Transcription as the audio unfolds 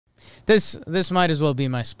This might as well be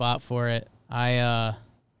my spot for it.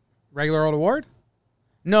 Regular old award?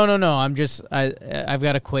 No. I've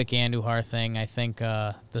got a quick Andujar thing. I think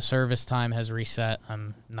the service time has reset.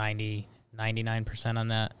 I'm 99% on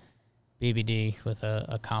that. BBD with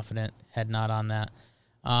a confident head nod on that.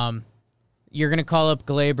 You're going to call up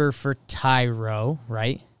Glaber for Tyro,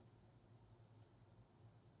 right?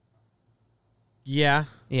 Yeah.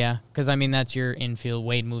 Yeah, because, I mean, that's your infield.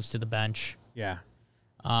 Wade moves to the bench. Yeah.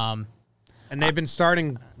 And they've been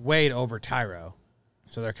starting Wade over Tyro.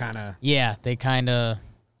 So they're kind of... Yeah, they kind of...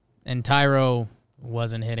 And Tyro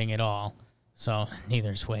wasn't hitting at all. So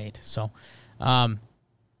neither's Wade. So... I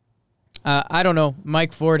don't know.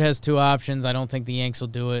 Mike Ford has two options. I don't think the Yanks will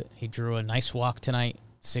do it. He drew a nice walk tonight.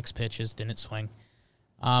 6 pitches, didn't swing.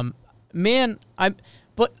 Okay,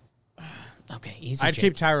 easy. I'd Jake.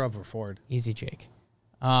 keep Tyro over Ford. Easy, Jake.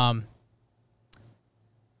 I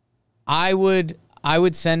would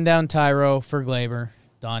send down Tyro for Glaber.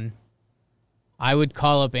 Done. I would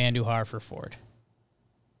call up Andujar for Ford.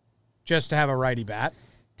 Just to have a righty bat.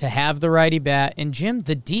 To have the righty bat. And, Jim,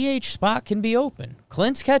 the DH spot can be open.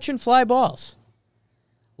 Clint's catching fly balls.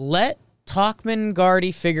 Let Talkman and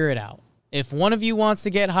Gardy figure it out. If one of you wants to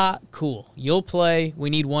get hot, cool. You'll play. We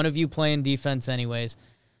need one of you playing defense anyways.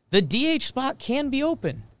 The DH spot can be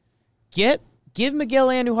open. Give Miguel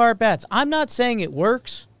Andujar bats. I'm not saying it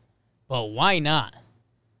works, but why not?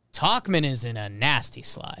 Talkman is in a nasty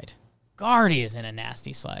slide. Gardy is in a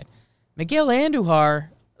nasty slide. Miguel Andujar...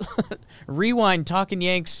 Rewind, Talkin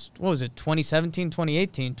Yanks, what was it, 2017,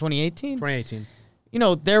 2018? 2018? 2018. You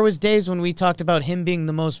know, there was days when we talked about him being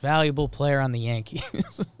the most valuable player on the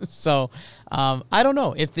Yankees. So, I don't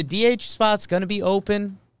know. If the DH spot's going to be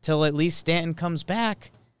open till at least Stanton comes back,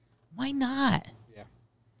 why not? Yeah.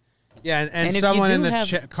 Yeah, and someone in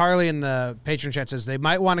the Carly in the patron chat says they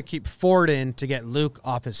might want to keep Ford in to get Luke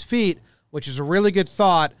off his feet, which is a really good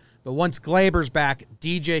thought. But once Glaber's back,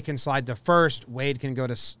 DJ can slide to first. Wade can go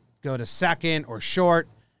to second or short.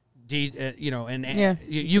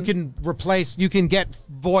 You can replace. You can get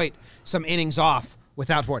Voit some innings off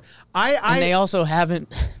without Ford. And they also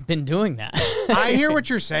haven't been doing that. I hear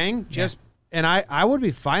what you're saying. And I would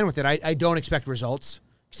be fine with it. I don't expect results.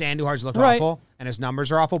 Andujar's look awful and his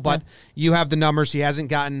numbers are awful. But you have the numbers. He hasn't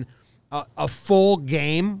gotten a full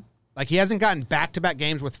game. Like, he hasn't gotten back-to-back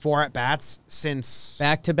games with 4 at-bats since...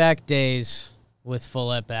 Back-to-back days with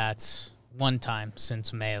full at-bats one time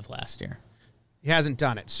since May of last year. He hasn't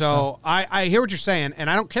done it. So I hear what you're saying, and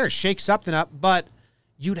I don't care. Shake something up, but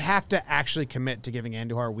you'd have to actually commit to giving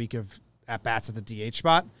Andujar a week of at-bats at the DH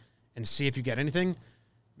spot and see if you get anything.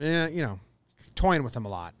 Toying with him a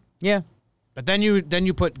lot. Yeah. But then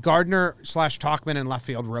you put Gardner/Talkman in left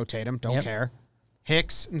field, rotate him, don't care.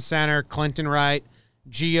 Hicks in center, Clinton right,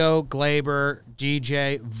 Gio, Glaber,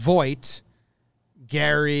 DJ, Voit,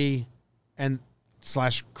 Gary, and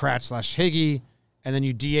 /Kratz/Higgy, and then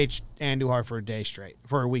you DH Andujar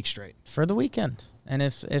for a week straight. For the weekend. And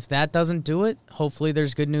if that doesn't do it, hopefully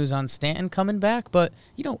there's good news on Stanton coming back. But,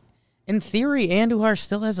 in theory, Andujar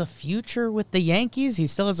still has a future with the Yankees. He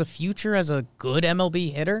still has a future as a good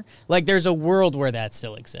MLB hitter. Like, there's a world where that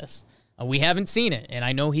still exists. We haven't seen it, and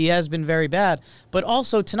I know he has been very bad. But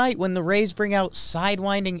also tonight, when the Rays bring out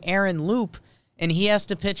sidewinding Aaron Loop, and he has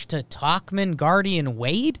to pitch to Talkman, Gardy, and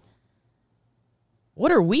Wade,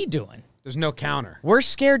 what are we doing? There's no counter. We're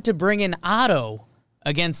scared to bring in Otto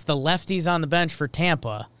against the lefties on the bench for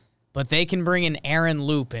Tampa, but they can bring in Aaron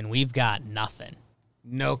Loop, and we've got nothing.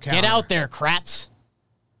 No counter. Get out there, Kratz.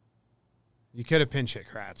 You could have pinch hit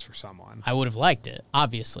Kratz for someone. I would have liked it,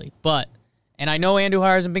 obviously, but... And I know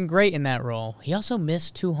Andujar hasn't been great in that role. He also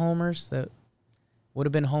missed 2 homers that would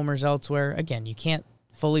have been homers elsewhere. Again, you can't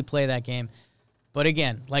fully play that game. But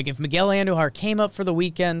again, like if Miguel Andujar came up for the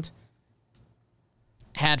weekend,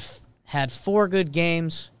 had 4 good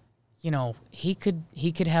games, he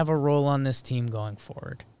could have a role on this team going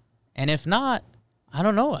forward. And if not, I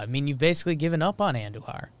don't know. I mean, you've basically given up on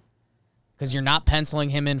Andujar because you're not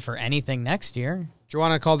penciling him in for anything next year. Do you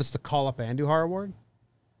want to call this the Call Up Andujar Award?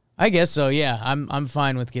 I guess so, yeah. I'm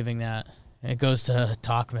fine with giving that. It goes to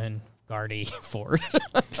Talkman, Gardy, Ford.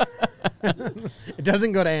 It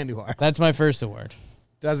doesn't go to Andujar. That's my first award.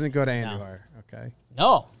 Doesn't go to Andujar.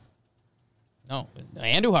 No. Okay. No,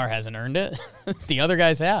 Andujar hasn't earned it. The other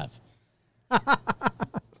guys have.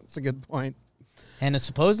 That's a good point. And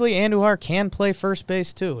supposedly Andujar can play first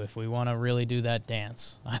base, too, if we want to really do that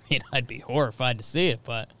dance. I mean, I'd be horrified to see it,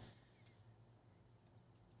 but...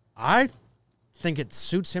 I think it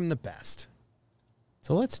suits him the best.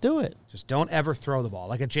 So let's do it. Just don't ever throw the ball.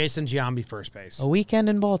 Like a Jason Giambi first base. A weekend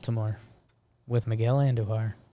in Baltimore with Miguel Andujar.